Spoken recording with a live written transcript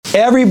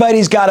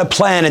Everybody's got a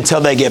plan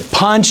until they get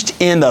punched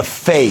in the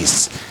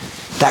face.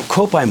 That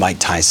quote by Mike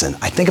Tyson,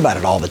 I think about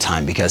it all the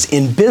time because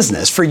in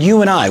business, for you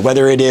and I,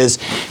 whether it is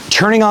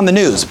turning on the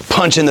news,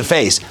 punch in the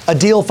face, a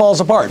deal falls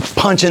apart,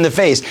 punch in the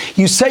face,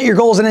 you set your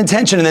goals and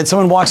intention and then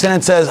someone walks in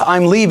and says,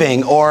 I'm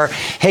leaving, or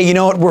hey, you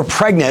know what, we're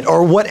pregnant,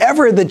 or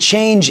whatever the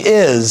change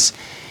is,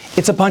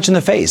 it's a punch in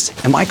the face.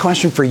 And my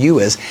question for you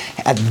is,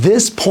 at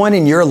this point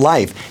in your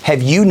life,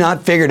 have you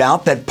not figured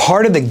out that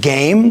part of the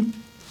game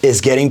is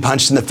getting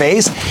punched in the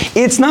face?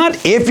 It's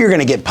not if you're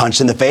going to get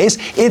punched in the face,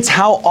 it's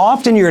how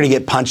often you're going to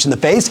get punched in the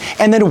face,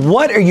 and then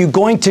what are you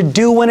going to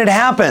do when it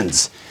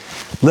happens?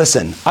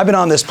 Listen, I've been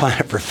on this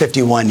planet for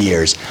 51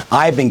 years.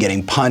 I've been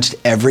getting punched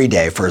every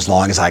day for as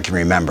long as I can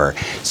remember.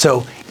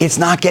 So it's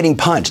not getting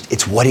punched.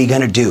 It's what are you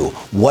going to do?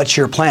 What's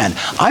your plan?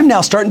 I'm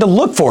now starting to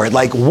look for it.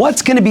 Like,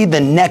 what's going to be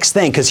the next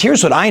thing? Because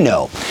here's what I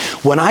know.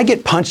 When I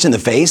get punched in the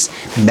face,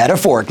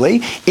 metaphorically,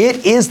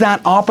 it is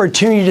that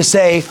opportunity to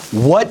say,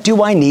 what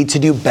do I need to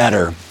do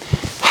better?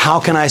 How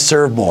can I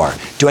serve more?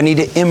 Do I need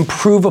to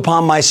improve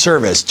upon my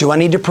service? Do I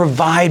need to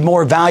provide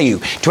more value?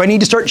 Do I need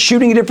to start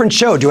shooting a different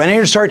show? Do I need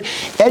to start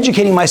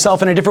educating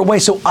myself in a different way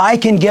so I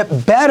can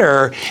get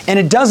better? And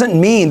it doesn't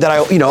mean that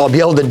I'll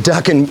be able to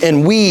duck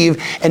and weave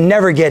and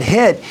never get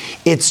hit.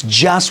 It's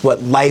just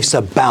what life's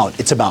about.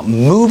 It's about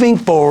moving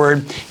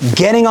forward,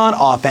 getting on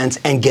offense,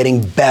 and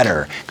getting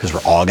better, because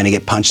we're all going to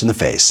get punched in the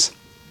face.